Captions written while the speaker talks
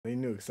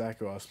knew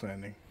exactly what I was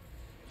planning.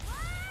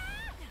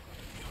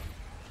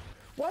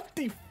 What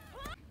the f—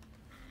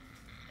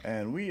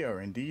 And we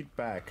are indeed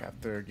back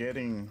after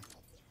getting...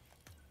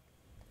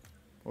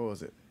 What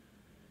was it?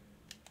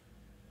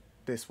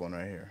 This one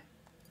right here.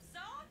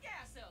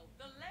 Sargasso,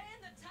 the land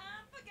that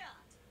time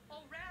forgot.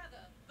 Or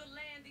rather, the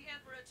land the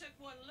Emperor took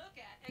one look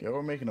at and Yeah,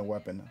 we're making a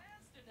weapon now.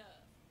 fast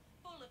enough.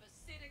 Full of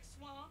acidic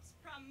swamps,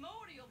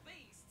 primordial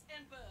beasts,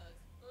 and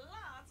bugs.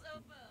 Lots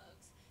of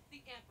bugs.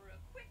 The Emperor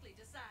quickly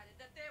decided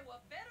that there were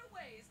better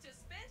ways to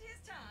spend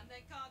his time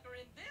than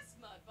conquering this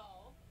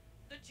mudball.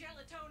 The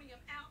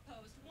Gelatonium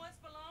outpost once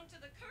belonged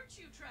to the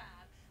Kirchu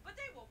tribe, but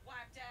they were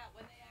wiped out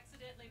when they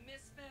accidentally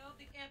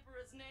misspelled the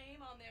Emperor's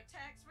name on their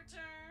tax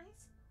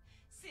returns.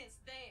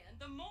 Since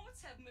then, the Morts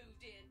have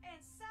moved in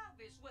and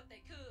salvaged what they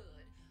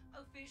could.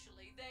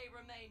 Officially, they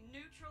remain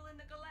neutral in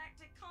the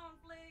galactic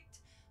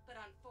conflict, but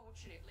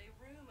unfortunately,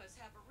 rumors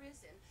have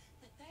arisen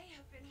that they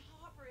have been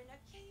harboring a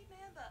key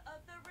member of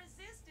the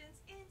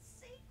Resistance in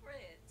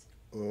secret.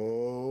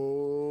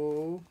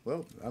 Oh,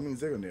 well, that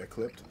means they're gonna get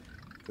clipped,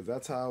 because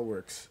that's how it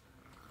works.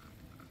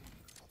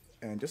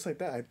 And just like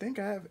that, I think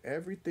I have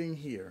everything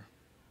here.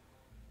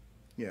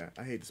 Yeah,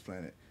 I hate this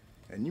planet.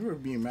 And you were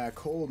being mad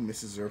cold,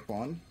 Mrs.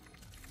 Zerpon.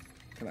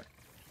 Can I?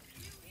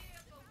 You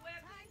here for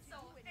weapons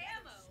or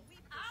ammo?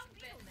 I'll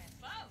bet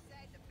both.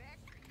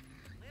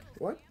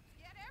 What?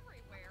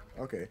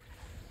 Okay.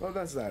 Well,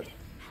 that's that.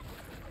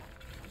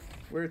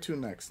 Where to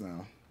next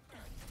now?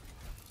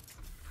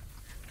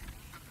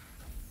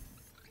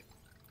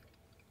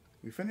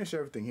 We finished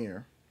everything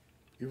here.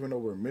 Even though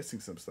we're missing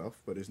some stuff,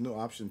 but there's no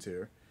options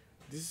here.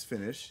 This is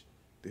finished.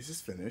 This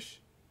is finished.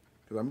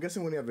 Because I'm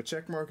guessing when you have a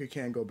check mark, you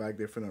can't go back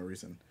there for no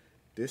reason.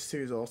 This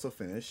here is also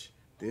finished.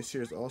 This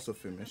here is also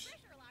finished.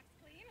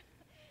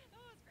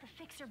 The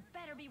fixer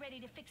better be ready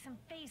to fix some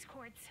phase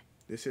quartz.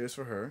 This here is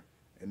for her.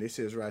 And this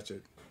here is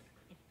Ratchet.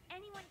 If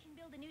anyone can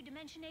build a new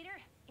dimensionator,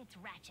 it's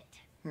Ratchet.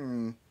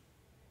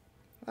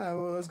 Alright,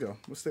 well, let's go.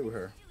 We'll stay with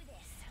her. Do this.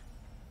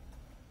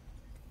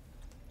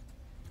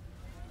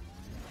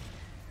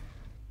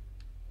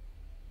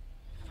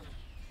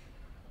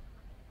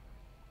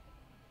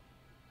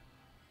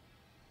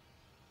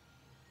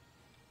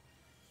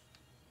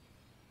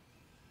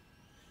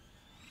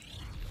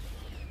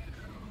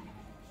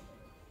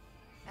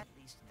 At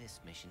least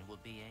this mission will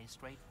be a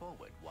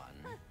straightforward one.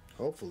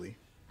 Hopefully.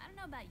 I don't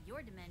know about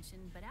your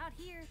dimension, but out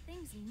here,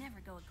 things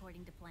never go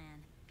according to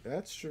plan.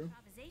 That's true.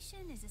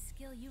 Improvisation is a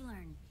skill you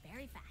learn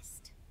very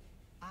fast.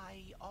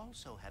 I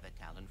also have a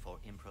talent for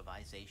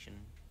improvisation.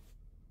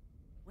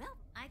 Well,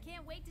 I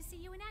can't wait to see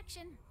you in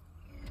action.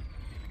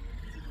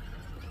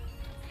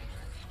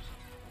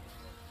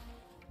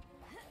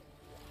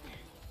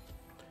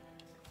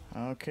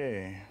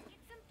 Okay.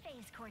 Get some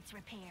phase quartz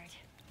repaired.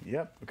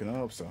 Yep, we can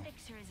hope so.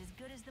 Fixer is as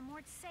good as the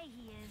Morts say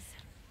he is.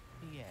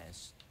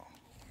 Yes,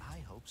 I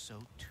hope so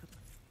too.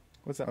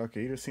 What's that?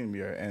 Okay, you just seem to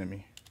be our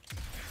enemy.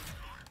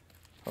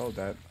 Hold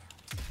that.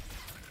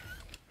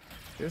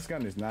 This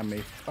gun is not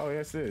made. Oh,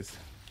 yes, it is.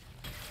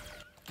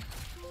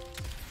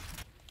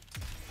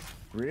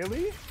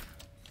 Really?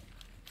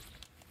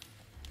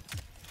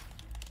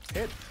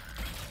 Hit.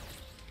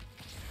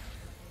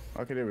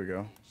 Okay, there we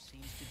go.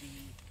 Seems to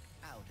be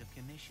out of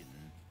commission.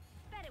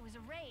 Bet it was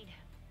a raid.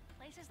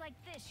 Places like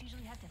this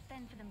usually have to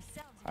fend for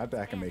themselves. I bet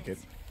I can make it.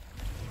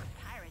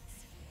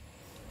 Pirates.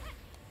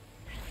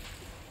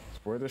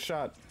 It's worth a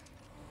shot.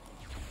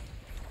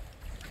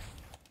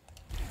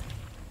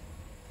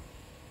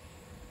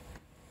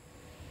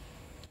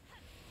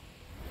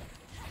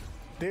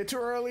 Did it too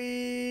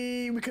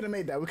early. We could have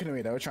made that. We could have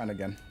made that. We're trying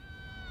again.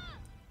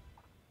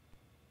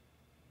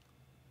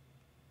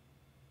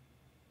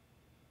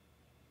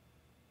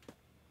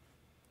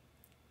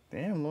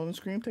 Damn, loading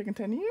screen taking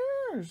 10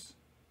 years.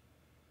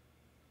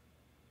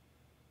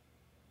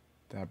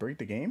 Did I break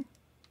the game?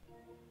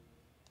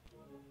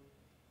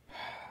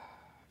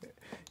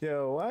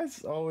 Yo, why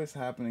is always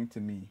happening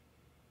to me?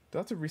 Do I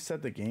have to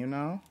reset the game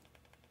now?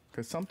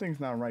 Because something's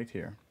not right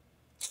here.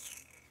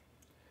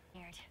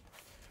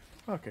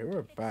 Okay,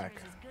 we're back.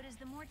 Fixer is as good as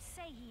the Morts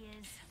say he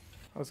is.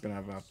 I was gonna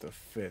have to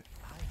fit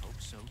I hope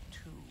so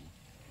too.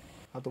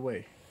 out the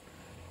way.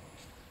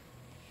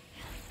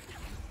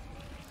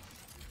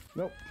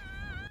 Nope,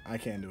 I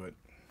can't do it.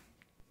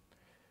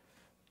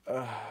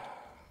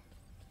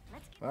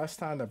 Last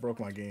time that broke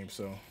my game,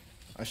 so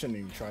I shouldn't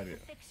even tried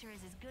it. Fixer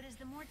is as good as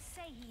the Morts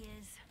say he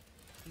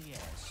is.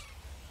 Yes,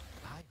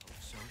 I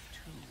hope so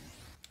too.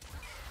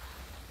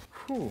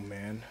 Whew,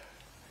 man.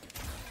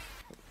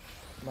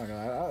 Oh my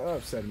god, that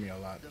upset me a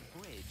lot. The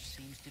bridge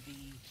seems to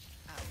be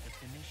out of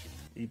commission.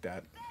 Eat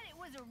that. Bet it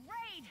was a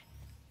raid.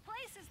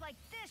 Places like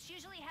this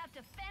usually have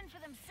to fend for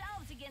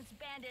themselves against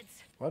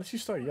bandits. Why did she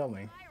start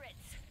yelling?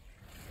 Pirates.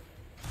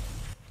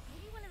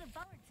 Maybe one of the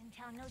Vullards in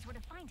town knows where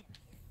to find him.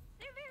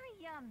 They're very,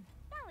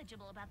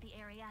 knowledgeable about the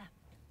area.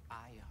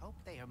 I hope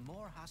they are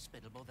more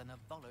hospitable than the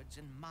Vullards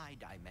in my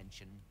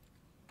dimension.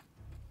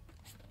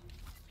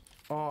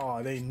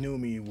 Oh, they knew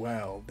me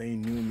well. They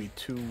knew me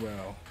too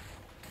well.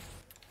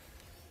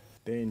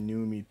 They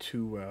knew me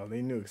too well.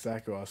 They knew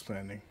exactly what I was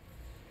planning.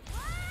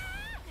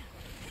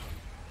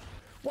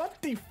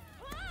 What the?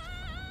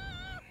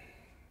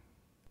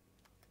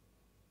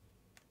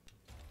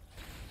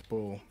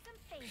 Bull.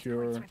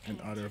 Pure and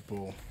utter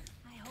bull.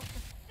 I hope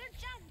they're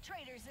just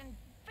traders and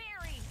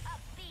very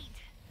upbeat.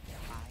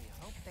 I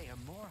hope they are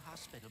more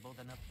hospitable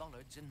than the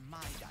Bullards in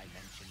my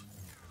dimension.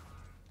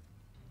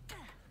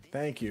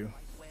 Thank you.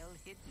 Quite well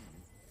hidden.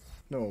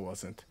 No, it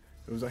wasn't.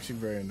 It was actually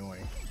very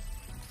annoying.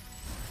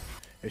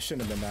 It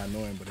shouldn't have been that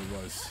annoying, but it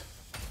was.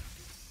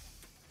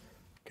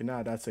 Okay,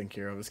 now that's taken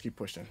care of. Let's keep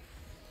pushing.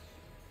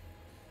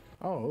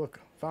 Oh, look.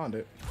 Found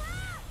it.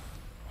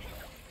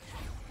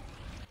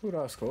 Ooh,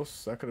 that was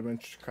close. That could have been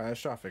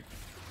catastrophic.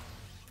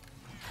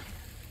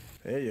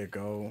 There you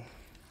go.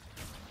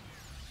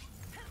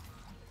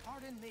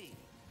 Pardon me.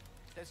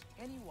 Does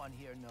anyone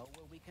here know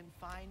where we can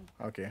find...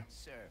 Okay.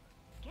 Sir.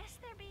 Guess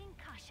they're being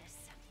cautious.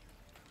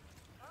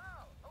 Oh,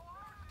 hello,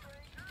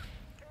 stranger.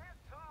 Can't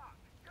talk.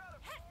 Gotta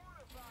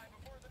fortify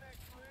before the next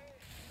raid.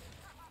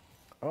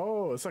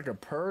 Oh, it's like a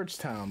purge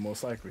town,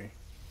 most likely.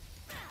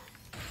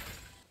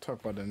 Talk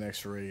about the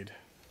next raid.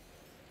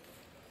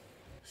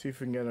 See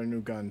if we can get our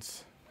new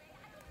guns.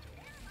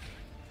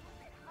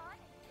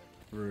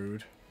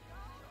 Rude.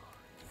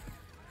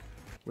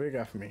 What you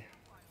got for me?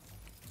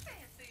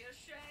 Fancy a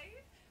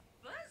shave?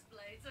 Buzz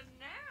blades are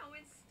now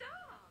in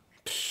stock.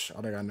 Psh, I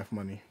don't got enough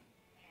money.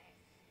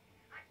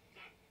 A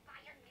death by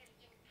a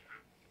million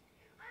cuts.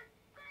 A buzz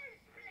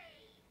blade.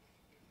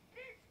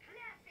 This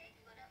classic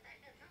would have led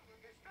to total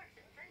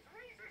destruction since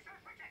razor-sharp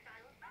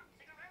projectiles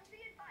bouncing around the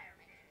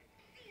environment.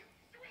 Feel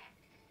swift,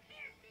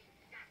 piercing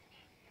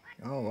justice.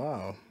 Oh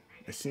wow.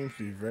 It seems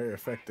to be very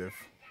effective.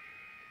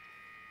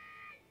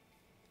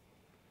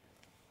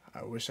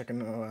 I wish I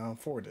can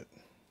afford it.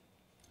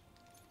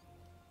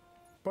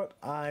 But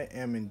I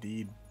am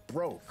indeed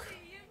broke.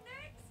 See you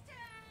next time.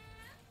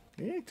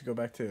 You need to go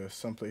back to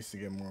some place to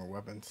get more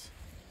weapons.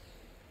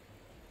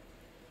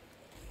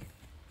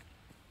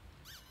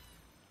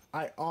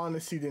 I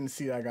honestly didn't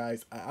see that,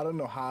 guys. I don't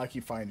know how I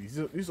keep finding these.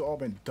 These have all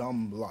been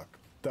dumb luck.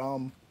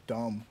 Dumb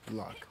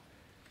luck.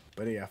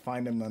 But yeah, I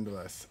find them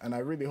nonetheless. And I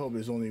really hope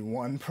there's only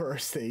one per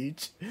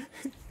stage. New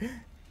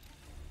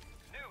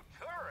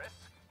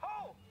tourists?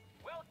 Oh,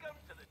 welcome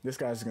to the This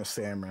guy's gonna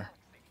stammer.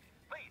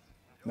 Please,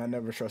 And I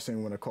never trust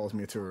anyone that calls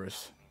me a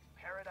tourist.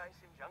 paradise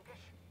in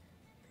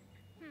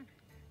Junkish?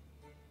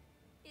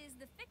 Is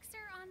the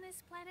fixer on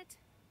this planet?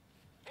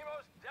 He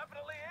most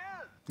definitely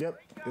is. Yep,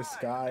 Great this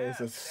guy is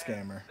a and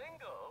scammer.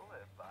 Single,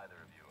 if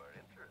either of you are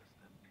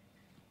interested.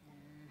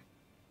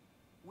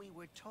 We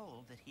were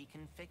told that he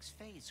can fix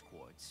phase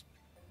quartz.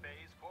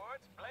 Phase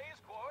quartz,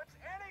 blaze quartz,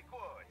 any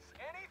quartz,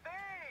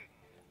 anything.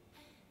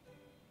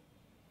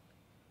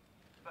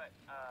 But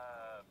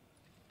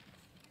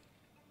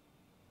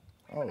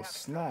Oh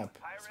snap!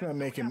 It's gonna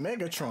make him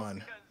Megatron.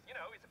 Because, you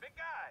know, he's a big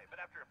guy, but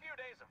after a few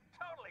days of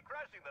totally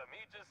crushing them,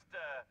 he just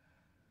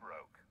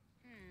broke.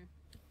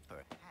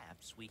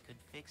 Perhaps we could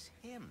fix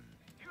him.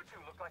 You two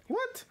look like you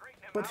What? could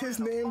straighten him But out his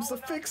in a name's the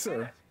fallen out Fixer.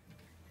 minute.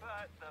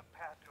 But the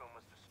path to him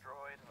was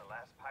destroyed in the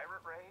last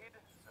pirate raid,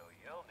 so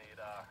you'll need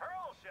a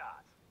hurl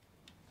shot.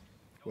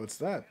 What's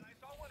that? And I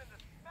saw one in the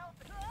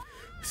smelting.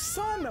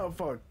 Son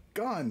of a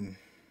gun!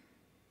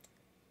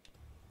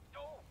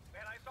 Oh,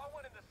 and I saw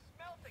one in the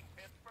smelting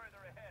pits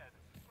further ahead.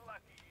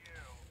 Lucky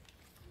you.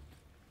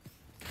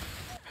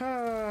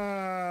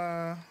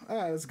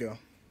 Let's go.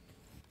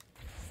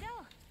 So,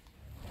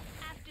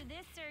 after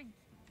this, are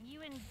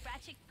you and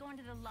Ratchet going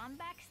to the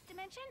Lombax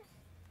dimension?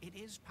 It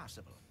is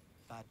possible,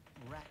 but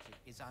Ratchet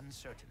is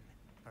uncertain.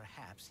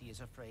 Perhaps he is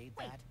afraid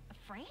Wait, that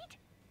afraid?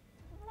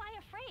 Why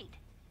afraid?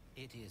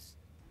 it is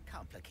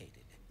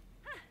complicated.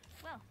 Huh.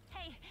 Well,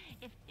 hey,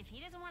 if he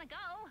doesn't want to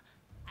go,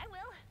 I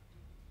will.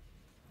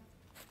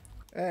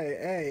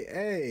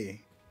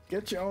 Hey!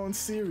 Get your own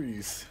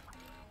series.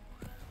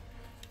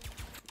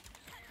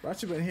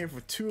 Ratchet been here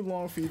for too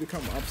long for you to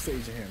come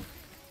upstage to him.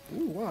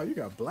 Ooh, wow, you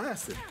got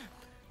blasted.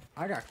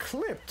 I got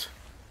clipped.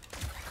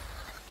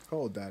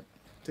 Hold that.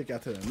 Take you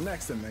out to the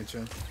next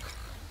dimension.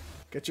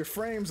 Get your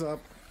frames up.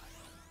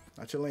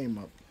 Not your lame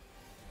up.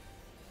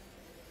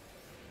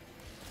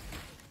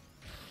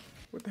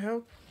 What the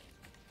hell?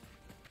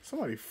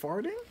 Somebody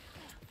farting?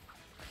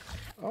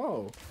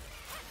 Oh.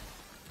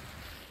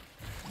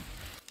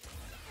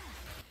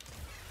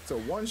 It's a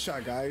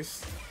one-shot,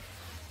 guys.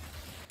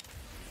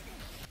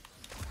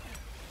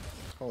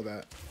 Hold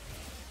that.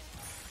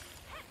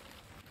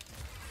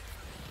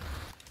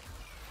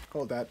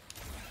 Hold that.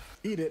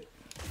 Eat it.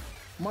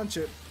 Munch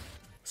it.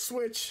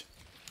 Switch.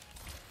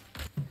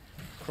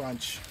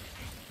 Crunch.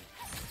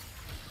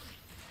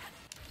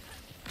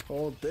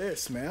 Hold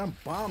this, man. I'm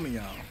bombing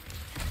y'all.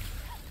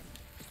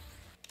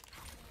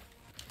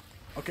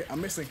 Okay,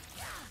 I'm missing.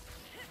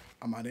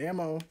 I'm out of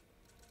ammo. What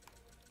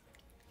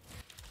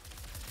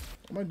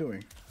am I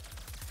doing?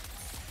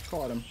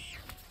 Caught him.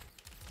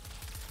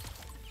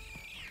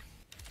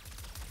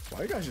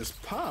 Why you guys just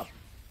pop?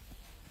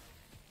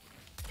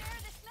 There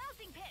are the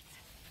smelting pits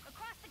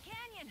across the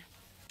canyon.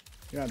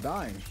 You're not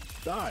dying.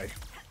 Die.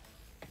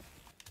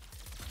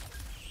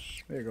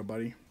 There you go,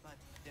 buddy. But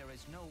there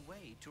is no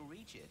way to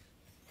reach it.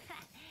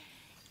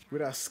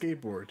 with our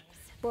skateboard.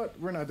 But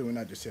we're not doing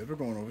that just yet. We're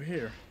going over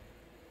here.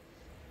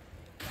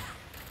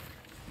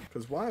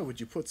 Because why would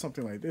you put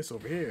something like this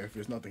over here if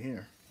there's nothing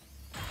here?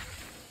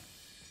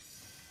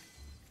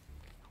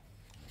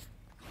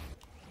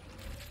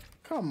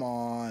 Come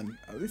on.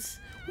 At least...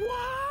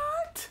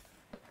 What?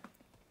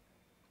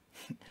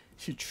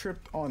 She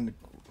tripped on the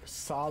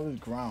solid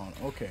ground.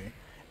 Okay.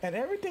 And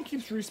everything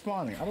keeps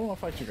respawning. I don't want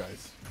to fight you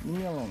guys. Leave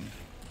me alone.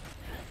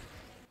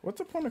 What's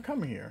the point of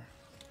coming here?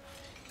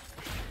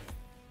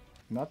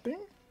 Nothing?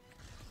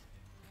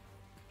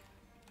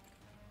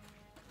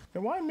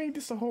 Then why make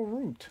this a whole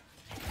route?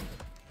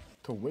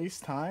 To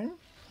waste time?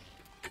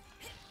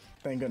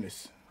 Thank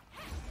goodness.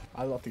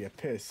 I love to get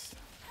pissed.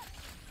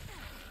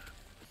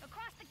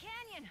 Across the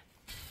canyon.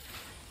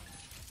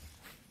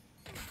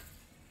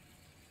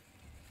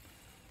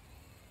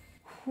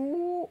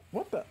 Who?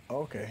 What the?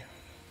 Okay.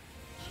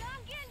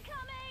 Junk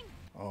incoming.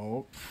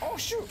 Oh. Oh,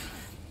 shoot!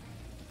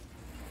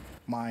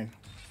 Mine.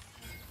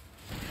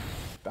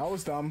 That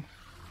was dumb.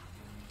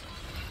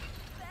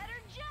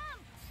 Better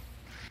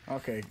jump.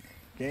 Okay.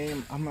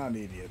 Game, I'm not an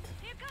idiot.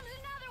 Here comes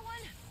another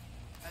one.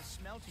 A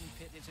smelting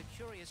pit is a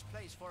curious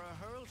place for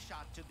a hurl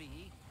shot to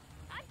be.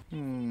 I think it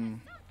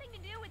has something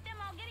to do with them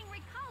all getting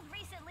recalled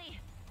recently.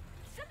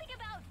 Something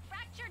about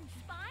fractured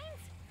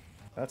spines?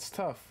 That's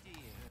tough. Dear.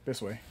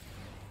 This way.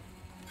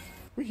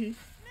 Wee-hee.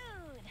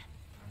 Smooth.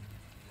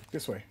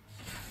 This way.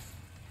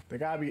 They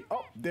gotta be...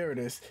 Oh, there it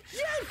is.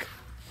 Yank!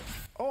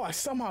 Oh, I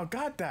somehow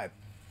got that.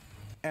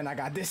 And I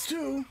got this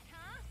too.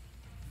 Huh?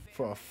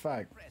 For a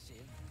fact. Impressive.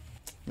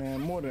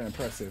 Man, more than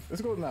impressive.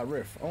 Let's go to that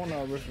riff. I want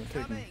that riff to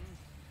take me. Coming.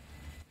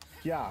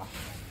 Yeah.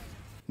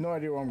 No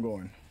idea where I'm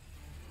going.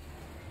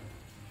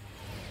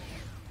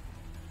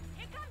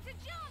 Here comes a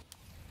jump.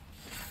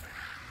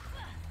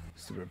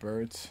 Stupid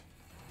birds.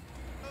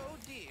 Oh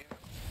dear.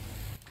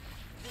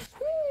 This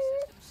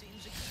system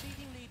seems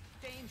exceedingly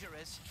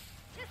dangerous.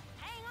 Just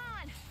hang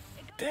on.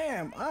 It goes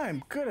Damn,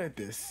 I'm good at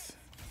this.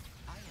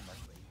 I am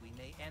afraid we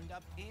may end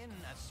up in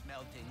a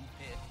smelting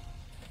pit.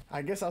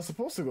 I guess I was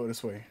supposed to go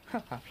this way.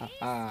 Ha ha ha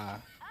ha.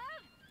 of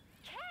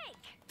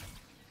cake.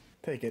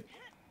 Take it.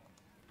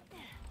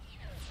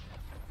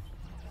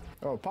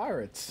 Oh,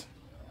 pirates.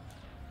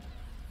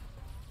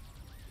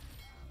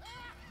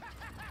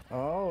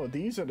 Oh,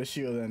 these are the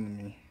shield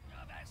enemy.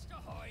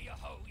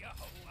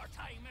 Our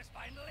time has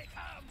finally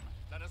come.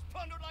 Let us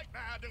plunder like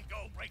mad and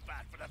go break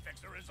bad, for the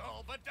fixer is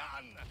all but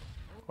done.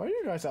 Why are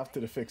you guys after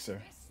the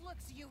fixer? This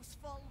looks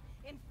useful.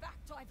 In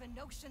fact, I've a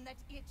notion that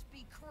it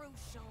be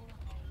crucial.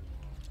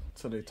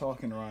 So they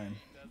talk in rhyme.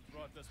 That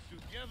brought us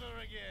together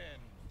again,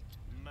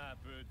 ma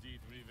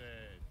petite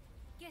rivette.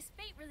 Guess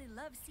fate really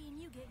loves seeing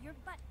you get your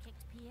butt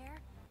kicked, Pierre.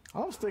 I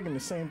was thinking the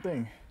same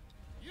thing.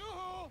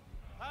 Yoo-hoo!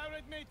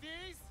 Pirate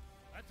mateys,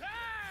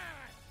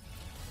 attack!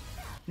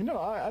 You know,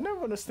 I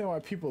never understand why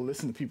people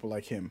listen to people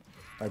like him.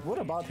 Like, what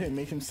about him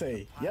make him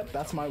say, yep,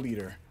 that's my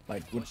leader?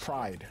 Like, with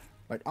pride.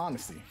 Like,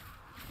 honesty.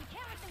 You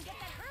can't let them get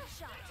that hurl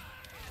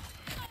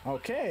shot.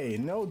 Okay,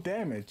 no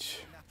damage.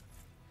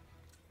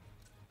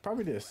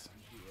 Probably this.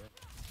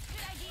 Good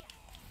idea.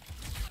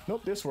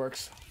 Nope, this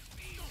works.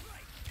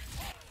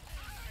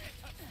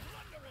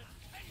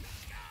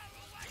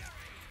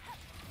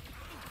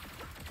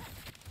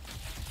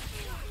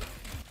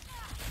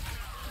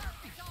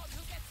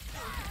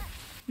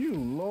 You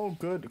low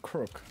good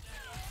crook.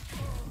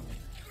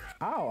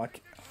 Ow, I adore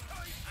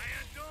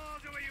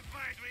the way you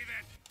fight,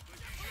 Rivette, but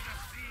you should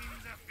have seen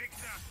the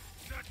fixer.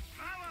 Such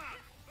power!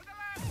 But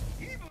alas,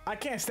 evil! I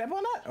can't step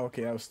on that?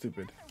 Okay, that was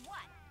stupid. For what?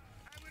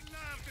 I would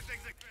love to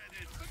take the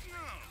credit, but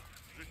no.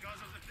 The cause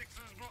of the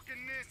fixer's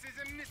brokenness is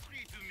a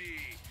mystery to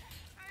me.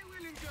 I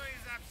will enjoy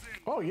his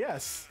absence. Oh,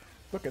 yes.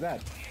 Look at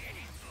that.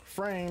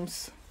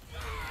 Frames.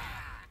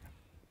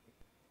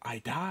 I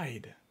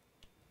died.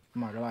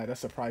 I'm not gonna lie, that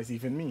surprised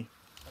even me.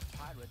 The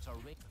pirates are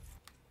ready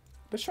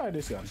Let's try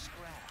this gun. to scrap.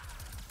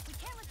 We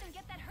can't let them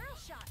get that hurl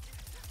shot.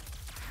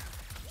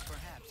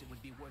 Perhaps it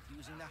would be worth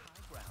using the high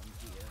ground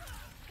here.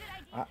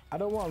 Good idea. I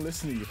don't want to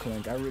listen to you,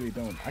 Clank. I really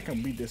don't. I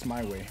can beat this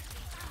my way.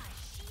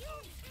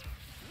 Shields?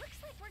 Looks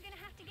like we're gonna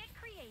have to get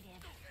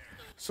creative.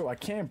 So I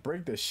can't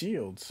break the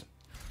shields.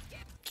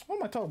 What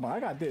am I talking about? I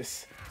got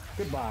this.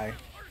 Goodbye.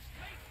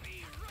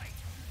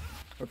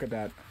 Look at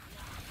that.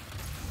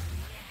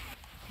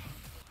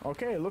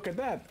 Okay, look at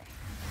that.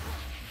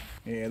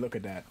 Yeah, look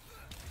at that.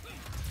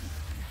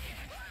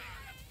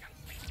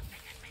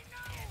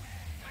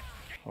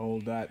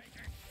 Hold that.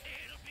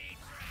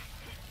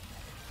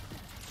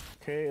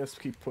 Okay, let's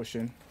keep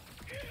pushing.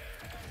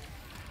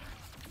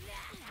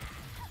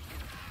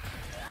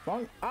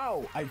 Fung,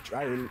 ow! I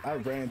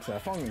ran into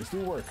that. Fungings,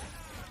 do work.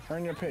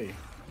 Earn your pay.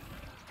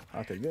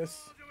 I'll take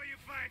this. The way you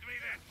fight,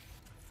 Rivette.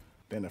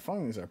 Then the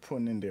Fungings are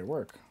putting in their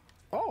work.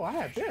 Oh, I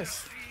have this.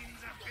 Seen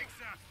the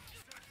fixer.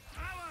 Such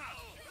power!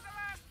 But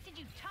alas, Did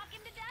you talk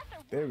him to death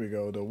or There we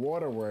go. The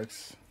water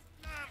works.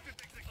 love to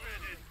take the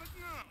credit, but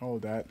no.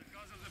 Hold that. The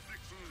cause of the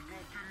fixer's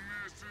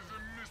brokenness is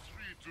a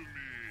mystery to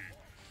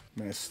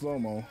me. Man,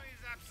 slow-mo. His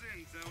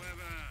absence,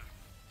 however.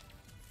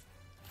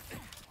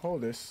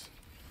 Hold this.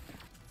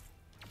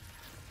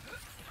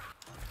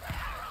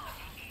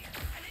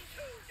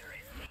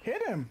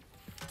 Hit him!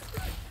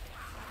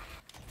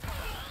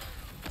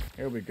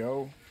 Here we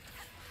go.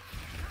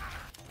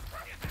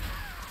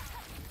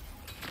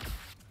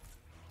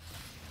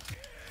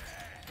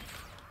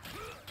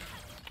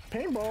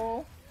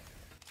 Paintball!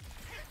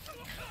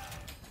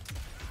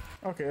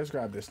 Okay, let's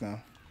grab this now.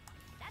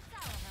 That's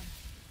all of them.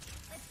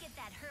 Let's get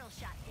that hurl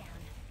shot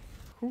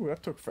down. Ooh,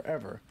 that took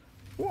forever.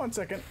 1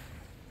 second.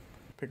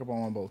 Pick up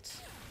all my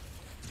bolts.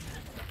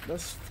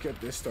 Let's get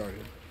this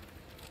started.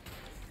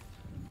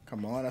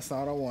 Come on, that's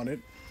not what I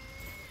wanted.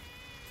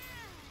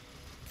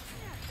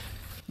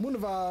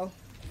 Moonval.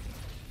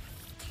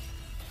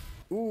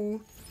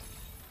 Ooh.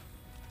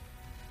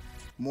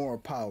 More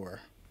power.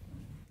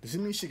 Does it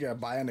mean she got a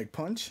bionic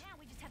punch? Now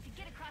we just have to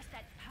get across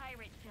that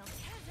pirate-filled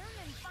chasm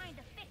and find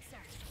the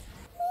fixer.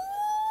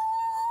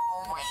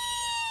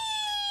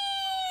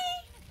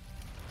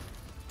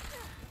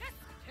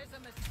 Tis a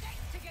mistake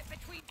to get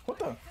between What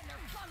the? and their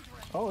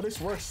thunderous. Oh,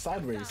 this works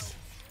sideways.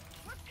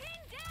 We're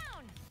pinned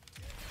down!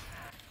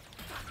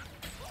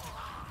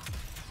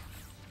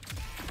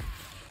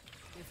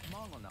 If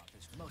Mongonoth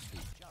is mostly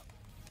junk,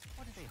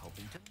 what are they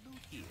hoping to loot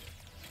here?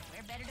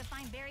 We're better to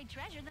find buried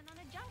treasure than on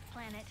a junk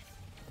planet.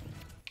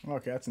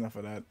 Okay, that's enough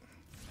of that.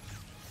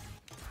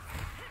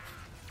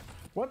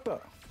 What the?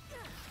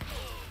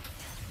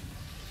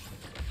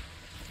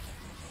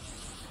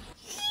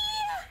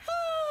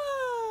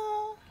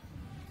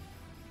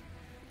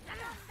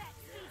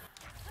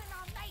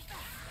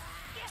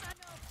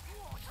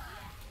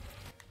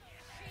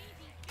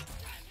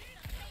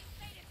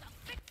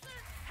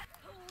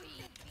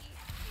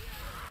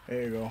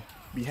 There you go.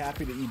 Be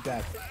happy to eat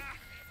that.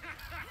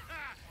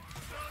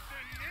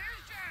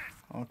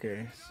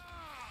 Okay.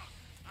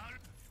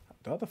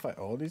 Do I have to fight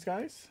all these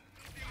guys?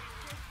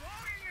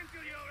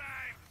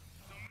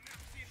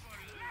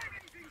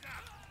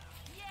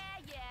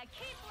 Yeah,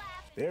 keep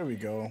laughing. There we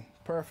go.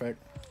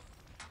 Perfect.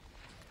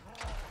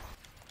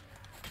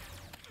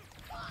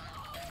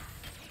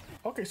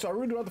 Okay, so I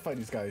really do have to fight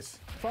these guys.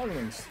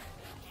 Foundlings.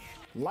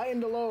 Lighten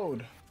the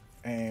load.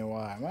 And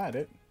while I'm at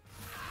it,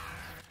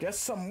 get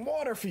some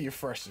water for your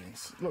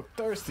freshings. Look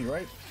thirsty,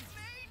 right?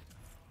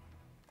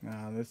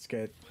 Now let's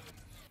get...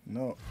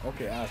 No.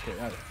 Okay,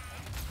 okay.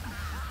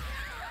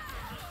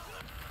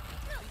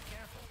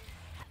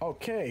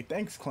 Okay,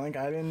 thanks, Clank.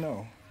 I didn't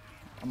know.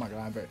 Oh my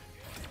god, I'm very...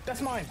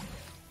 That's mine!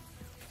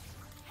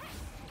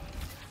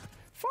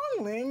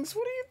 Funglings,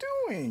 what are you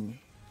doing?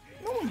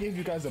 No one gave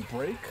you guys a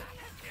break.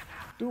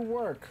 Do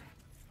work.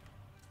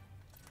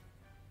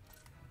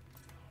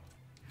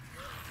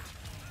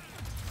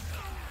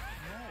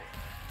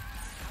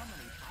 How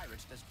many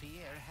pirates does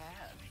Pierre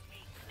have?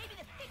 Maybe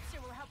the fixer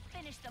will help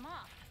finish them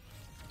off.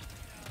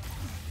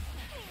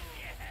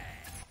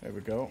 There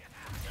we go.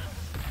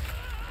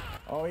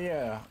 Oh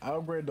yeah, I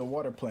upgraded the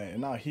water plant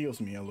and now it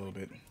heals me a little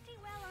bit. Pretty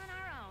well on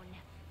our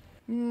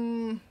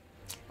own.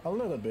 A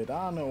little bit.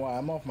 I don't know why.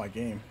 I'm off my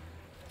game.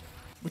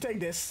 We take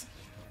this.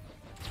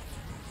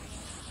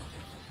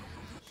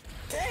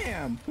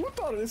 Damn! Who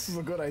thought this was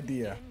a good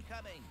idea?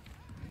 Incoming.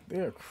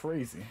 They're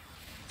crazy.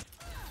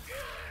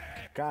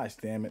 Gosh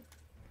damn it.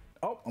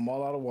 Oh, I'm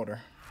all out of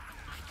water.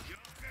 Your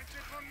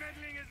penchant for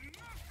meddling is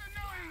most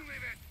annoying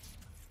with it.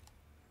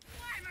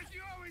 Why must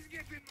you always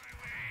get in my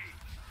way?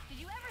 Did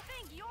you ever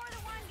think you're the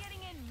one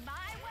getting in my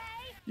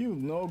way? You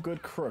no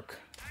good crook.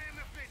 I am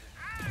afraid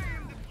I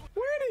am the...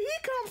 Where did he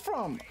come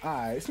from?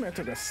 Alright, this man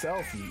took a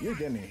selfie. You're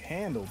getting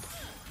handled.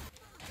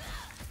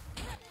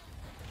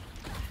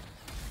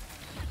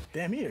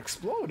 Damn, he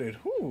exploded.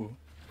 Whoo.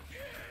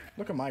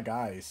 Look at my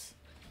guys.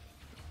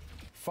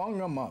 Fung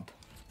them up.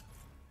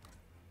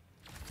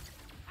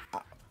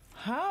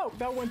 How?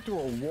 That went through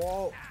a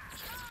wall.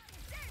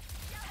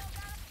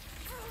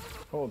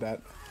 Hold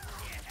that.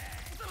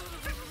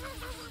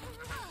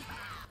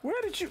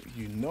 Where did you...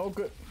 You no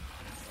good...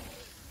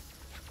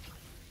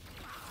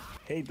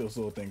 Hate those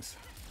little things.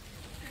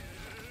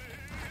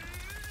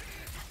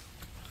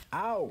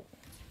 Ow!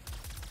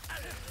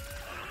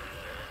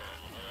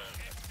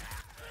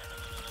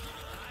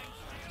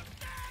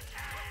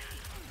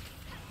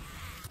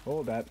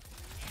 Hold that.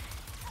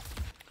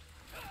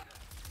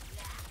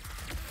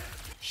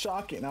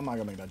 Shocking. I'm not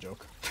gonna make that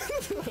joke.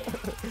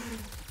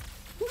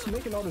 Who's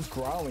making all this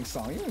growling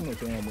sound? You don't know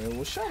damn well.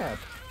 Well, shut up.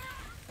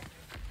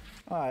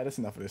 Alright, that's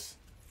enough of this.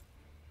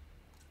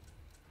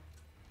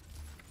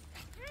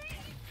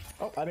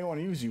 Oh, I didn't want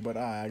to use you, but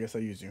I guess I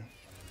used you.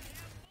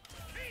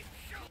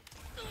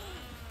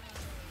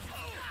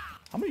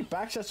 How many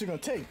back shots you gonna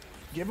take?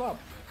 Give up.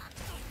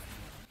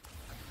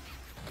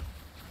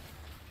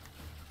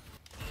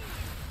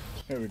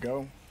 There we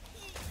go.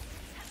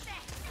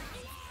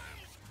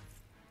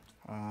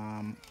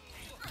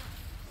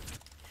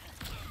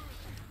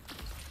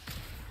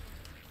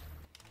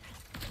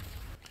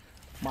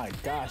 My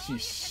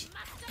gosh,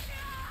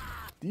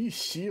 these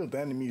shield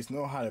enemies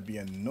know how to be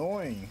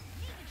annoying.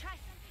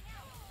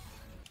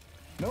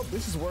 Nope,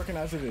 this is working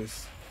as it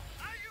is.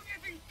 Are you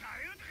getting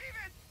tired,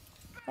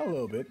 Rivet? A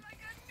little bit. Like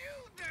a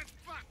new death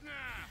partner.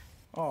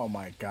 Oh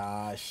my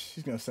gosh,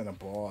 she's gonna send a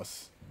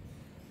boss.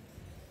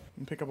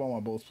 Let me pick up all my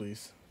bolts,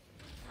 please.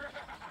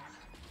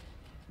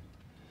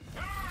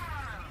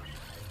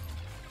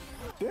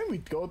 Didn't we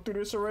go through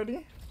this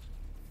already?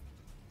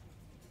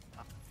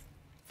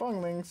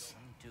 Funglings.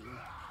 To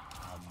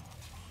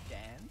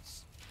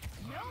dance?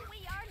 No, we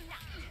are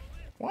not.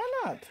 Why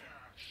not?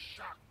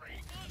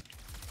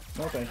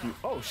 No, thank you.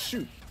 Oh,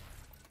 shoot.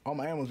 All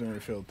my ammo's been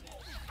refilled.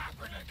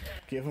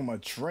 Give him a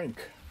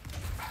drink.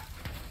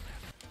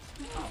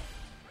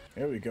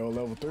 There we go,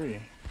 level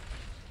 3.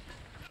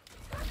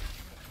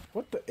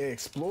 What the? It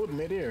exploded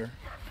midair.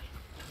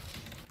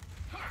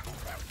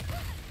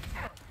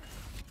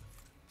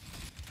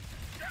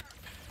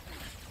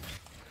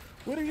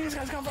 Where do these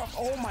guys come from?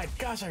 Oh my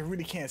gosh, I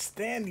really can't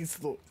stand these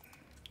little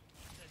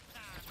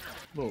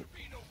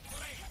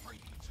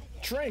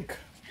drink.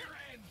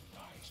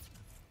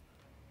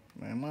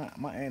 Man,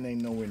 my end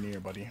ain't nowhere near,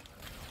 buddy.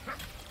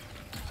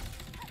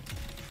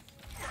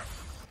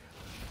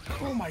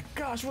 Oh my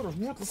gosh, what a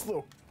ruthless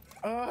little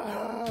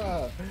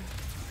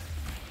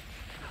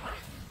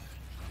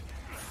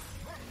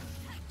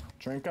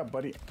drink up,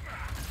 buddy.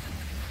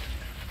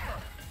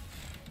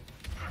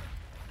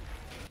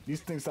 These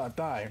things don't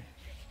die.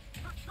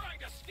 Trying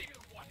to steal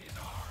what is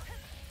ours.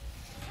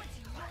 What's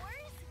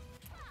yours?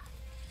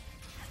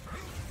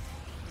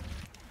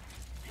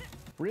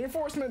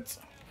 Reinforcements.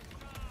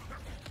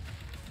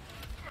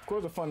 Of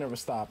course, the fun never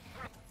stopped.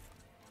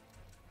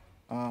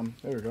 There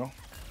we go.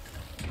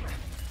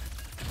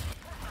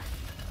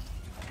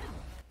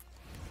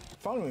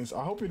 Funglings,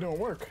 I hope you're doing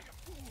work.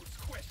 Whose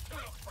quest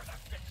look for the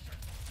fixer?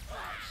 I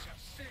shall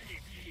save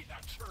ye the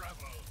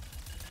trouble.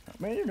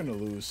 Man, you're gonna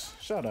lose.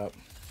 Shut up.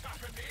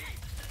 Stopping me?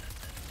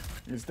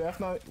 It's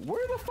definitely.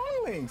 Where are the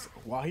funglings?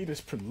 Wow, he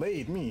just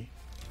played me.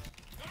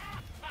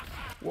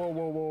 Whoa,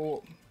 whoa,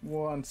 whoa.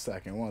 1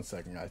 second,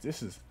 guys.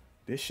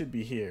 This should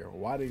be here.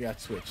 Why they got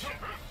switched?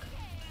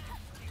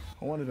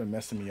 I wonder if they're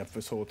messing me up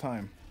this whole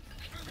time.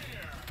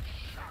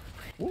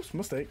 Oops,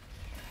 mistake.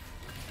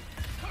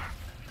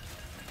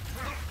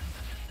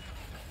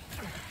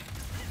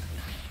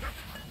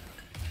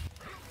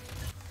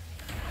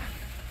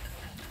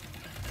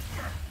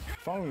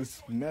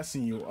 Funglings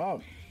messing you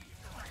up.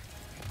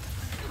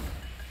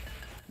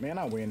 Man,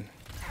 I win.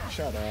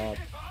 Shut up. Can't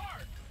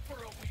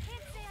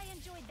say I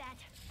enjoyed that.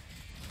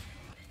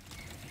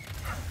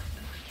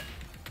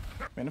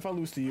 Man, if I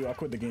lose to you, I'll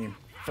quit the game.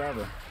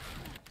 Forever.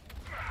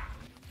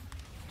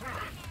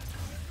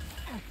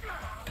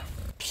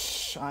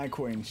 Psh, I ain't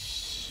quitting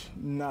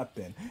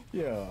nothing.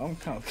 Yeah, I'm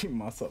kind of keeping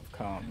myself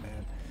calm,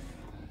 man.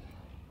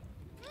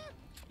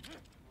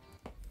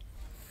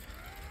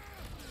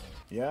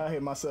 Yeah, I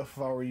hit myself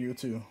if I were you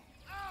too.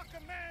 Our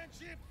command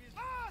ship is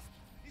lost!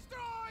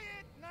 Destroy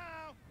it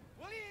now!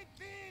 Will it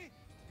be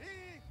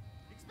the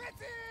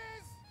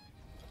expenses?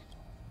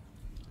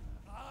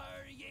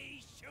 Are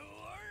ye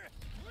sure?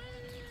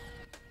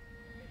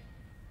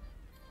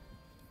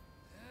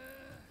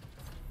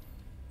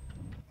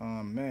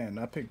 Man,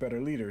 I picked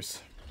better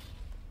leaders.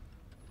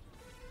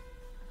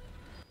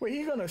 Wait,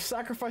 he gonna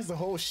sacrifice the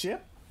whole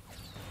ship?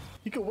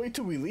 He could wait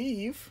till we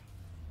leave.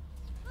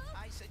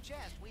 I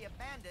suggest we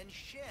abandon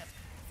ship.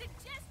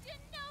 Suggestion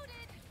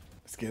noted.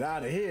 Let's get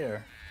out of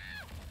here.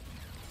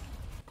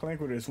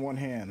 Clank with his one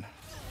hand.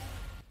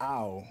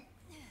 Ow.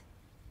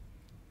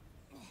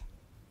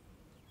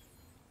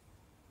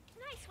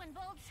 Nice one,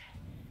 Bolts.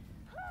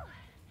 Whew.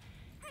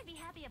 I'd be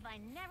happy if I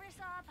never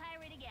saw a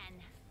pirate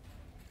again.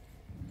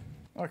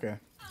 Okay.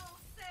 All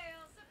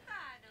sales are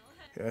final.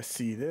 Let's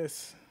see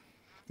this.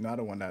 No, I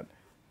don't want that.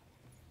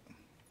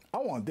 I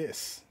want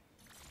this.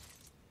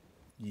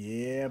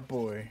 Yeah,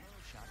 boy.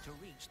 Shot to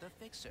reach the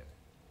fixer.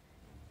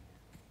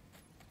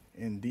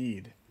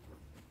 Indeed.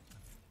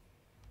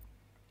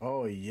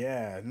 Oh,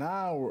 yeah.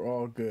 Now we're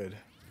all good.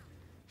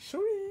 Should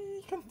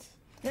we?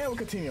 Yeah, we'll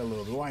continue a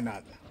little bit. Why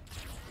not?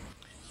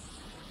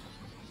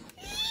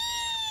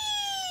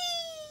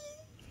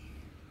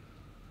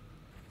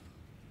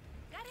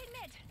 Gotta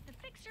admit, the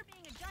fixer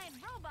being a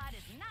giant robot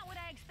is not what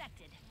I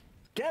expected.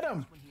 Get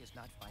him! When he is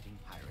not fighting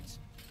pirates,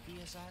 he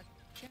is a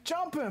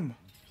Jump him!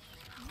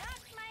 Not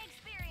my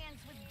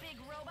experience with big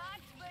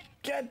robots, but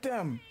Get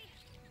them!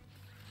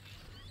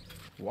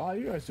 Wow,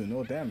 you guys do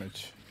no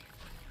damage.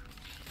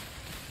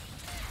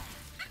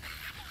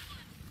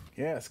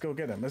 Yeah, let's go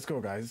get him. Let's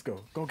go, guys. Let's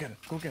go. Go get him.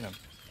 Go get him.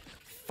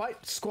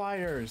 Fight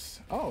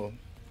squires. Oh,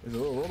 there's a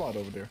little robot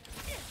over there.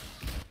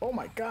 Oh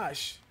my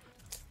gosh.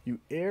 You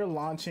air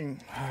launching.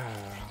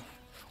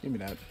 Give me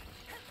that.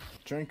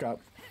 Drink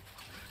up.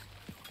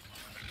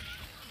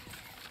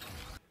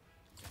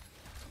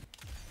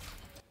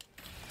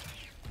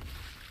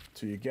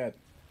 So you get.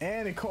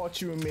 And it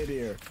caught you in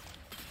midair.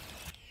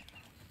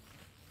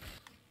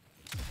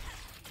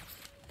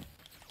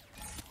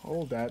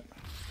 Hold that.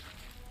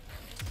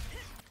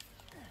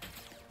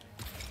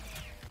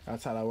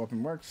 That's how that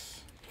weapon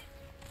works.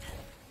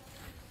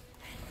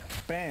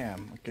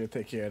 Bam. Okay,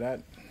 take care of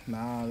that.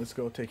 Nah, let's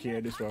go take care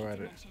of this while we're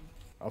at it.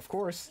 Of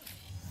course.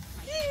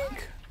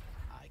 Yeek.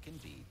 I can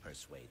be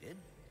persuaded.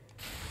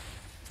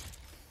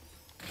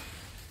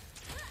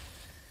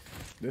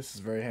 This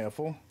is very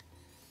helpful.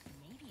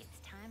 maybe it's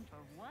time for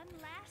one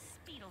last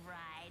speedle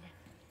ride.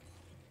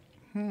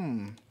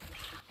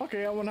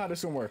 Okay, I wonder how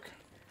this gonna work.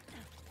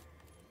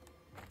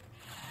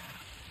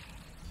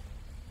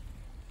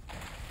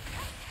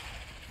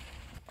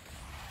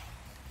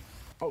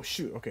 Oh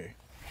shoot, okay.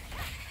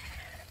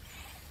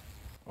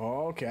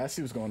 Okay, I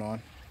see what's going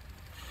on.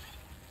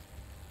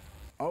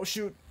 Oh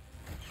shoot.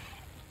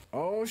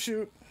 Oh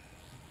shoot.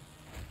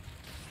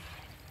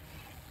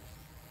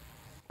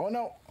 Oh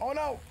no, oh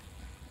no!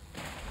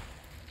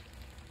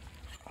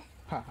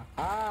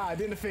 Ah, I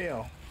didn't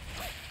fail.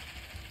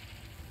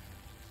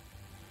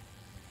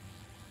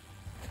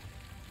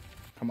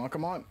 Come on,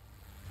 come on.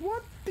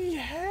 What the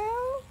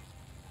hell?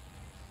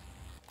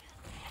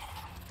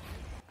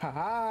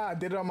 Haha, I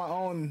did it on my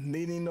own,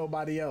 needing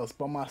nobody else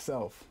but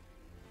myself.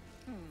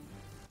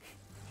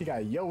 He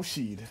got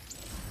Yoshi'd.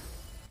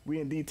 We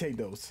indeed take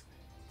those.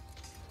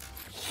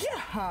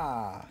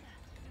 Yeah!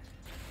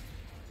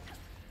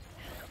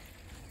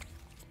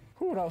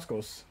 Who else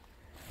goes?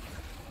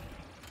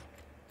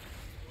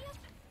 Yep.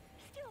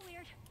 Still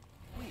weird.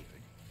 Weird,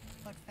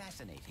 but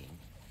fascinating.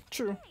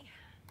 True.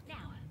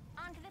 Now,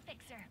 on to the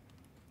fixer.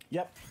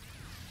 Yep.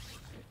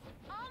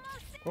 Almost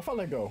there. Where if I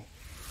let go?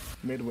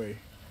 Midway.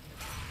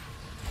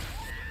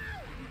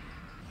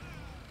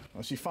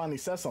 Oh, she finally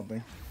said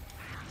something.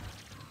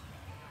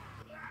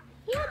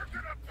 You're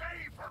gonna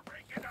pay for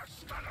making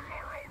us scuttle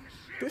our own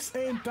shit. This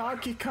ain't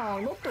Donkey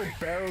Kong. Don't throw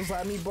barrels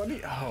at me,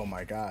 buddy. Oh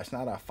my gosh.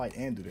 Now that I fight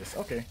and do this.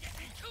 Okay.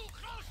 Too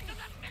close to the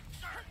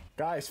mixer.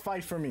 Guys,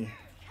 fight for me.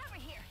 Cover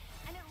here,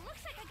 and it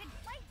looks like I could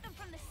fight them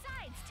from the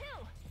sides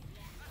too.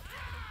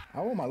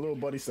 I want my little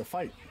buddies to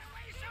fight.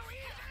 Away so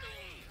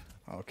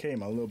easily. Okay,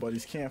 my little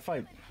buddies can't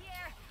fight.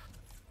 Pierre,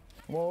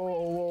 Whoa,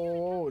 whoa, whoa,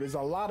 whoa. There's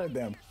a lot of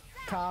them.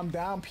 Calm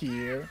down,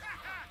 Pierre.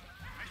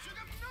 I should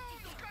have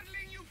known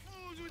scuttling you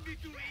fools would be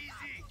too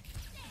easy.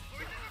 Or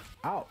did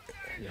Ow.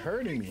 You're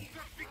hurting me. I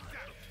fix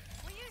that?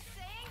 were you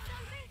saying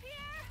something,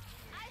 Pierre?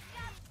 I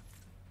stopped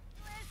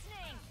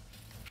listening.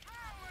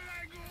 How will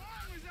I go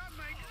on without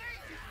my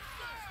greatest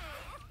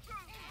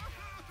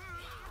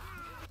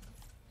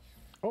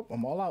foe? Oh,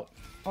 I'm all out.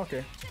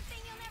 Okay. Good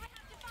thing you'll never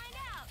have to find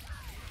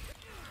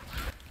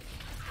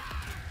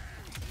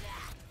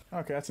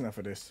out. Okay, that's enough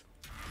of this.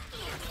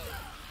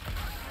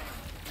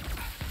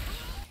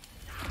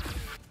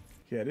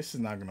 Yeah, this is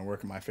not gonna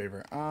work in my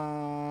favor.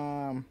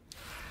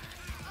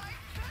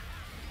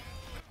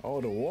 Oh,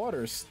 the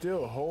water's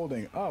still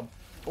holding up.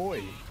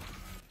 Boy.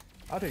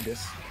 I'll take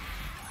this.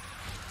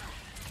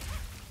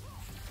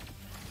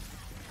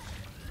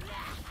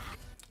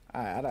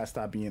 Alright, I gotta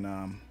stop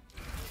being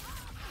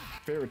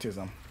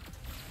favoritism.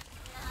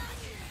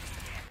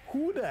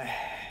 Who the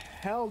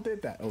hell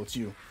did that? Oh, it's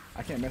you.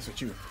 I can't mess with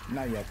you.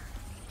 Not yet.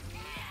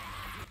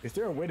 Is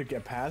there a way to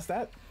get past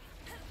that?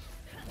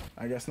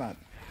 I guess not.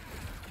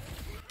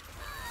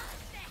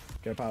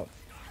 Get out.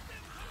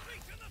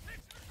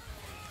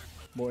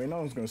 Boy, no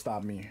one's gonna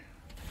stop me.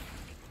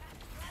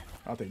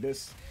 I'll take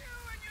this.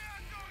 You and your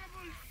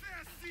adorable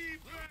sassy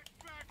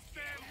backpack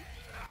them.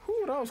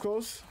 Whew, that was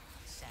close.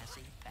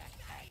 Sassy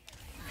backpack.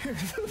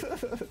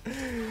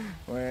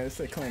 Oh, yeah, it's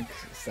a Clank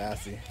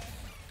sassy.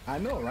 I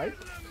know, right?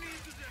 Love me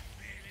to the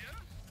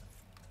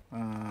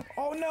failure.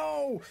 Oh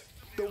no!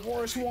 The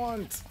worst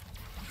ones!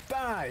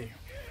 Die!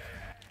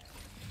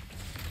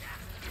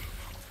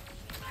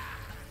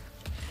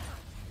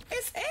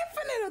 It's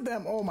infinite of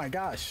them! Oh my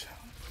gosh.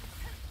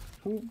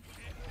 Who?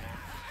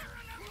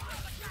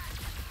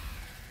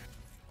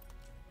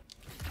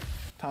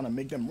 Time to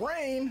make them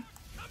rain!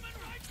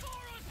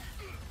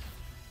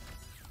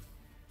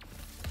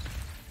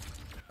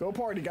 Go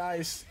party,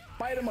 guys!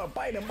 Bite him up!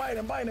 Bite him! Bite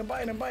him! Bite him!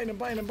 Bite him! Bite him!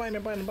 Bite him! Bite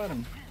him! Bite him! Bite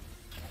him!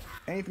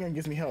 Anything that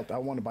gives me health, I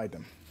want to bite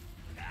them.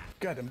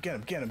 Get him! Get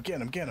him! Get him!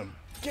 Get him! Get him!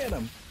 Get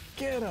him!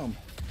 Get him!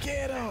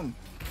 Get him!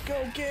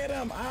 Go get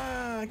him!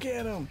 Ah!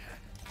 Get him!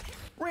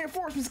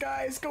 Reinforcements,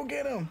 guys! Go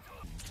get him!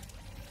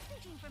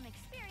 Speaking from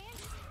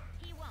experience,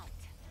 he won't.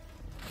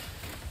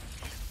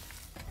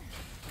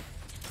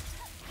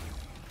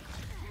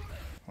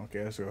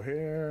 Okay, let's go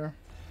here.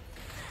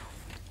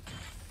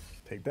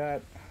 Take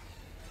that.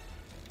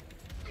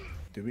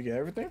 Did we get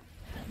everything?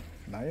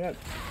 Not yet.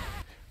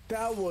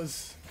 That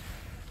was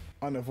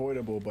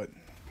unavoidable, but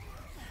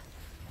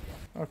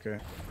okay.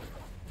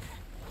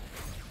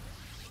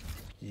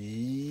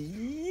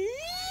 Yeah.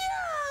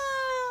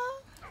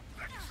 The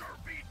fixer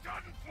be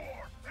done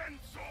for, and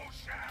so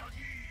shall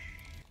ye.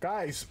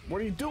 Guys,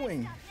 what are you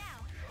doing? Stop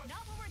now.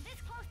 Not when we're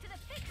this close to the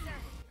fixer.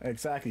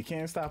 Exactly.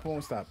 Can't stop,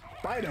 won't stop.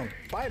 Bite him.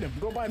 Bite him.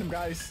 Go bite him,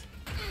 guys.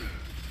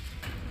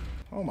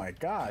 Oh my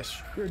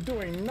gosh. You're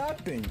doing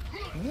nothing.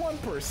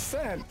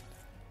 1%.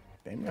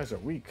 Damn, you guys are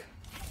weak.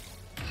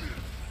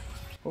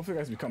 Hopefully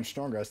you guys become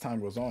stronger as time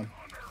goes on. Honor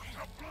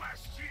to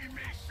bless ye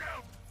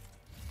myself.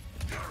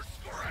 You're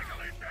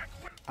straggling that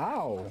with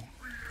Ow.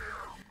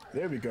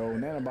 There we go.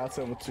 Nanobots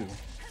level 2.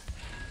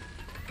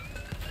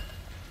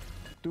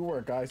 Do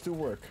work, guys. Do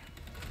work.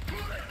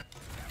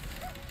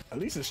 At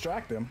least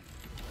distract them.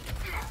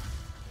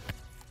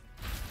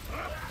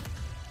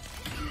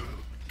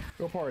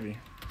 Go party.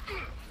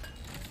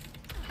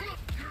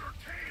 your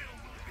tail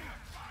will be a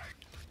fight.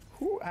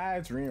 Who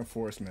adds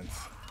reinforcements?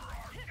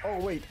 Oh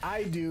wait,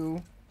 I do.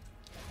 Need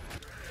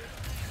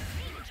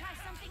to try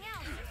something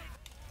else.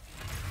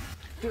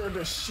 They're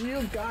the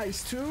shield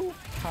guys too?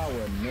 How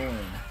annoying.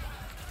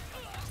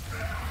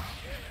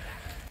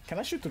 Can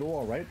I shoot through the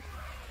wall, right?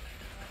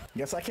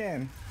 Yes, I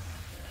can.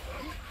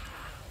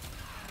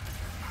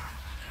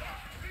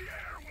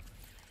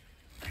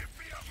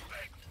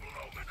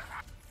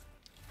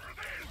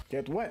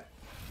 Get wet.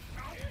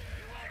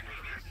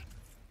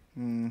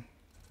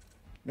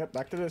 Yep,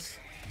 back to this.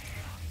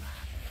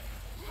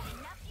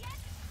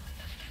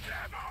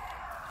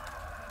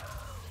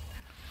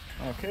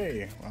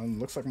 Okay, well,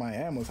 looks like my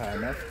ammo's high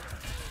enough.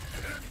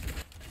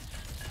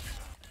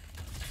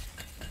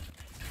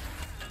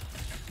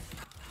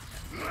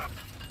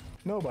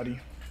 Nobody.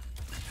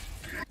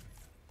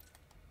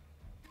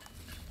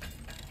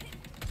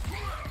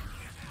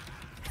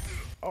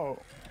 Oh.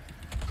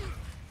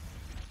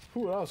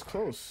 Ooh, that was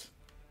close.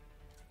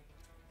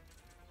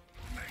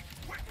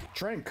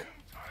 Drink.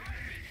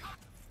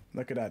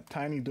 Look at that,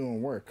 Tiny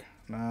doing work.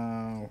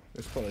 Now,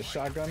 let's pull a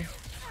shotgun.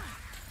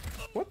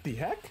 What the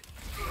heck?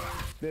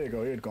 There you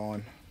go, you're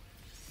gone.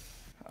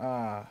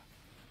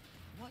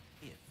 What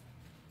if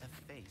the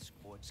face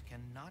quartz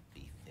cannot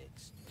be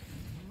fixed?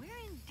 We're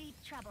in deep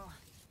trouble.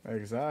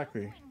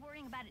 Exactly. No point in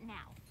worrying about it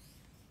now.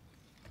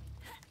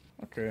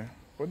 Okay,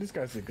 well these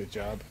guys did a good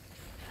job.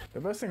 The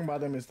best thing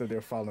about them is that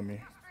they'll follow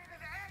me.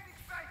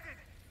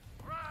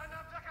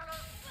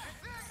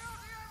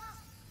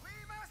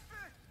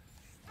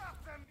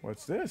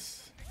 What's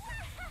this?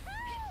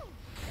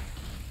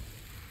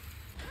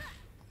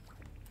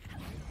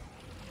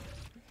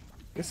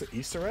 It's an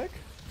Easter egg?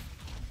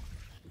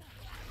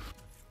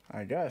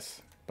 I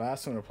guess.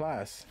 Blast on the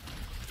blast.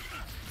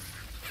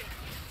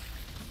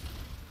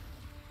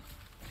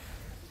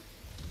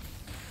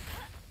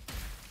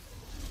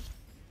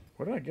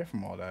 What did I get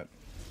from all that?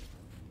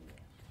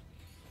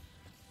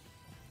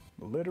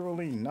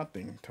 Literally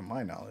nothing, to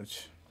my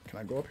knowledge. Can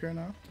I go up here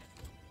now?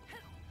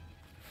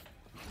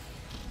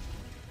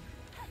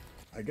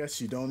 I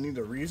guess you don't need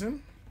a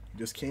reason. You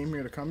just came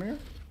here to come here?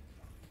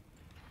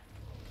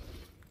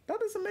 That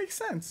doesn't make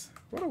sense.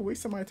 What a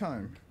waste of my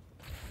time.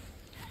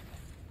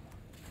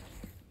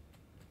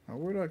 Now,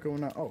 where do I go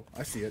now? Oh,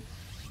 I see it.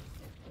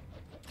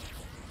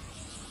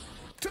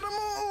 To the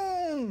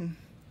moon!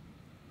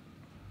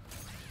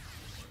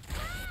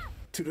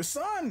 To the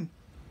sun!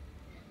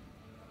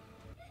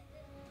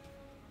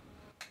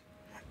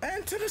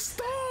 And to the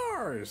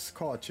stars!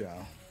 Caught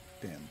y'all.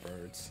 Damn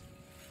birds.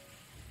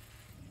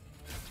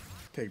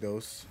 Take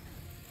those.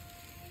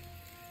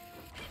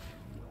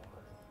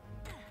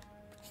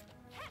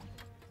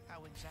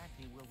 How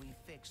exactly will we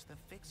fix the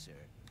fixer?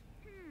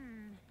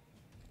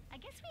 I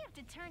guess we have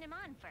to turn him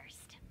on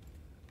first.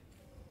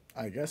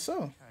 I guess so.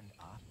 Turned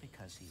off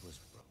because he was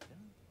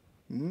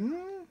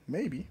broken?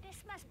 Maybe.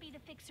 This must be the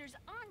fixer's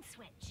on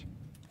switch.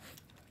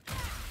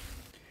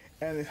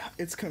 And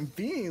it's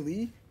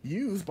conveniently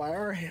used by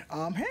our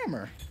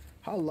hammer.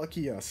 How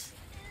lucky us.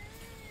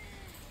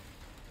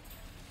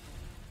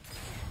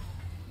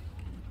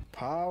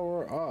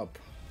 Power up.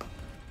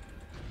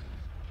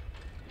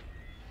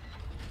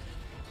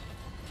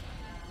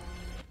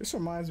 This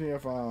reminds me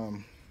of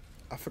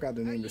I forgot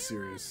the name of the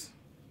series.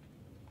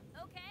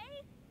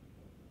 Okay?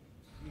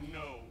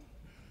 No.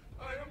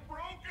 I am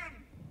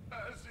broken,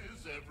 as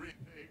is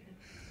everything.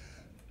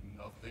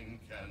 Nothing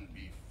can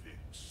be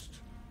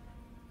fixed.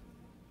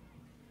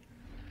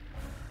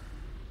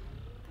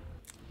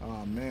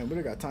 Oh man, we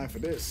don't got time for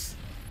this.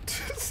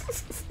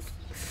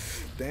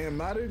 Damn,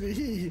 neither did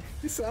he.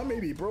 He said I may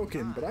be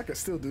broken, but I can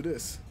still do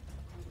this.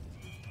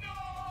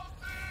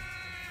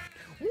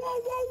 Whoa,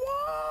 whoa,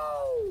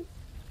 whoa!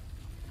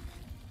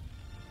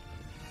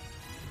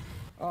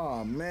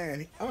 Oh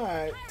man.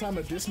 Alright, time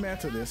to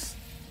dismantle this.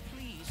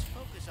 Please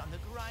focus on the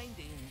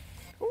grinding.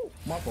 Oh,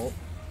 my fault.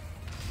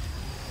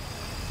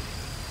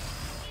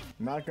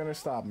 Not gonna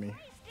stop me. Race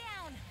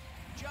down.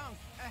 Junk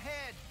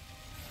ahead.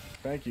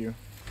 Thank you.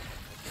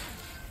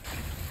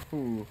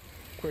 Ooh,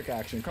 quick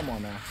action. Come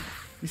on now.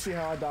 You see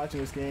how I dodge in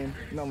this game?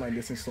 Nothing like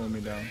this ain't slowing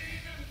me down.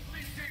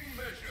 Inflicting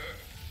measure.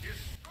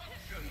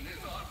 Destruction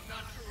is our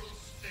natural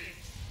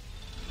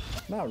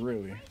state. Not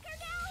really.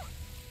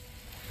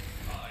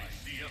 I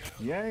see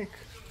a Yank.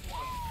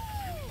 one.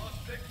 You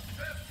must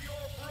accept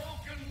your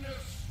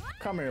brokenness.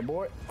 Come here,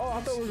 boy. Oh, I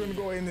thought we were gonna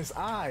go in this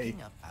eye.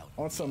 About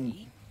On some.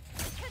 me?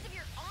 Because of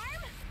your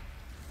arm?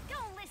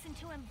 Don't listen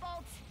to him,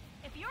 Bolts.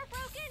 If you're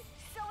broken,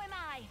 so am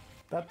I.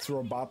 That's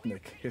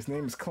Robotnik. His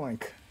name is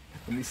Clank.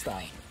 Let me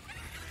stop.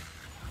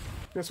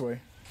 This way.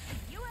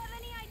 You have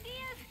any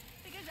ideas?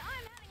 Because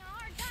I'm having a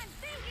hard time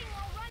thinking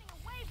while running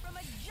away from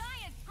a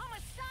giant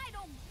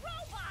homicidal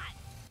robot.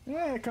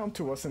 Yeah, come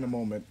to us in a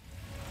moment.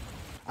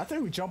 I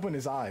think we jump in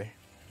his eye.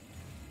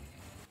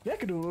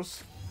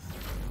 Yakkadoodles.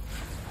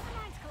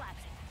 Mine's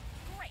collapsing.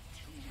 Great.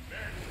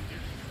 Men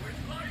is to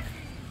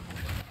enlighten.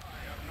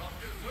 I am not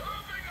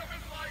deserving of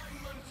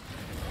enlightenment.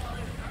 I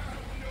have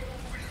no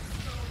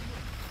wisdom.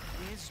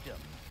 Wisdom.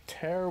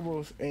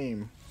 Terrible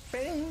aim.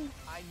 Bing!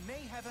 I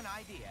may have an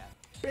idea.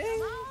 Bing!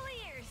 All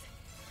ears.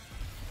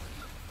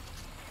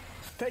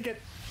 Take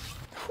it.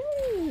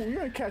 Whew,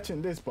 you're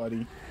catching this,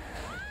 buddy.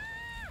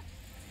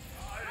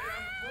 I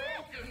am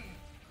broken.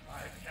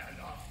 I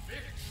cannot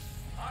fix.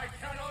 I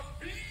cannot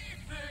be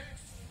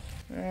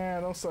fixed.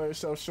 Don't sell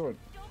yourself short.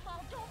 Don't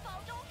fall, don't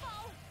fall, don't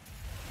fall!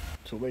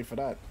 Too late for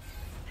that.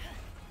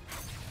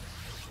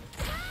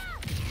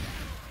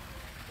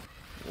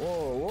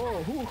 Whoa,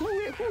 whoa.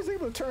 Who's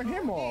able to turn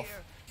him off?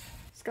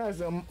 This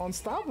guy's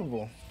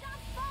unstoppable. Stop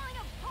falling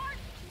apart,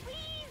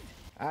 please!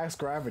 Ask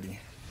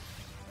gravity.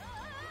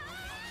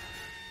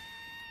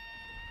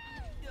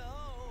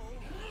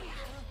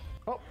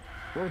 Oh,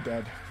 we're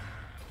dead.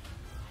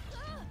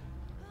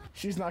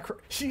 She's not.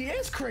 She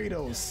is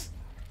Kratos.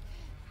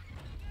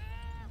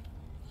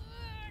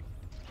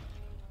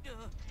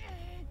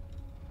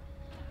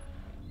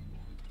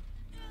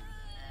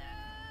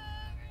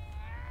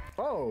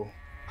 Oh.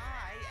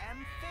 I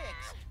am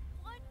fixed.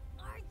 What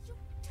are you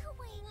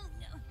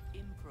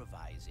doing?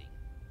 Improvising.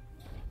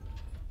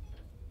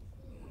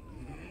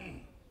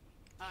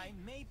 I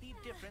may be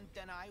different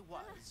than I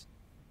was,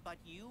 but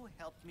you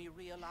helped me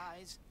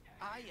realize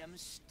I am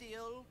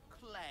still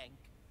Clank.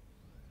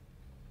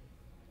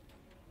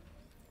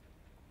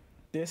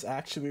 This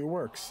actually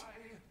works.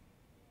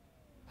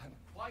 I am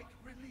quite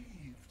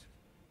relieved.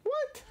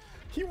 What?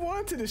 He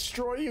wanted to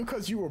destroy you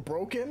because you were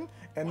broken,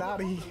 and now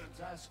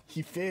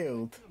he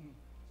failed.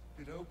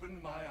 It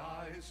opened my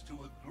eyes to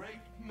a great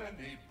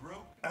many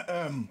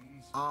broken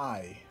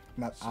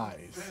Not so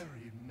eyes.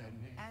 very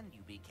many. And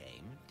you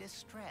became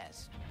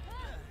distressed.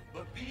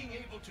 But being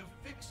able to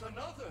fix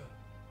another,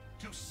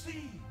 to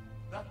see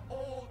that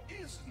all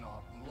is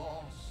not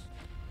lost.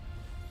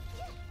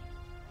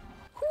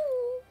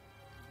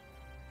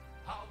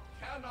 How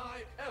can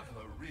I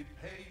ever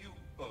repay you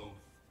both?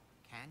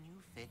 Can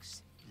you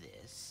fix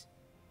this?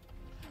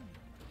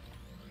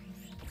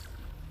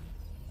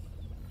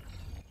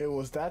 It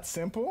was that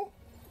simple?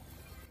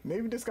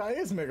 Maybe this guy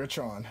is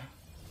Megatron.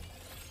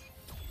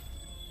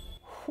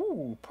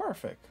 Whew,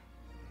 perfect.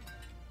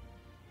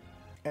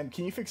 And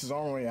can you fix his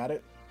arm when you're at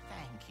it?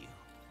 Thank you.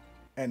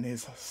 And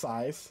his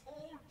size?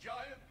 Old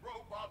giant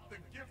robot, the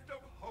gift of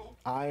hope,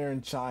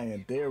 Iron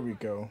Giant, there we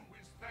go. who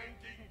is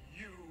thanking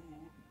you.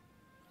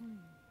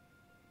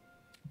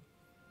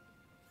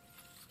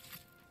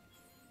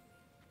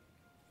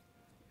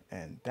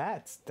 And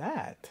that's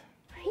that.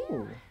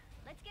 Whew.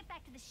 Let's get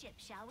back to the ship,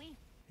 shall we?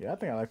 Yeah, I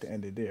think I like to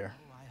end it there.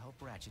 Oh, I hope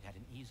Ratchet had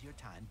an easier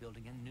time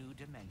building a new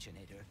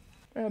Dimensionator.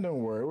 And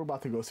don't worry, we're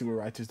about to go see what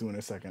Ratchet's doing in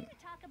a second.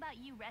 Talk about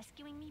you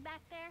rescuing me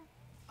back there?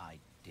 I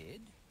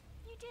did?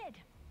 You did.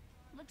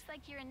 Looks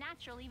like you're a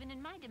natural even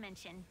in my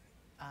dimension.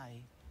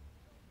 I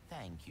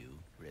thank you,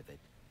 Rivet.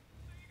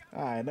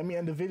 Alright, let me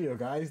end the video,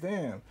 guys.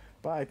 Damn.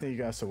 Bye. Thank you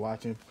guys for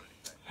watching.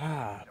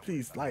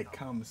 Please like,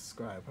 comment,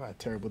 subscribe. I had a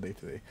terrible day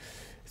today.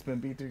 It's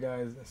been B3,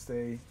 guys.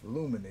 Stay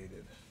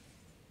illuminated.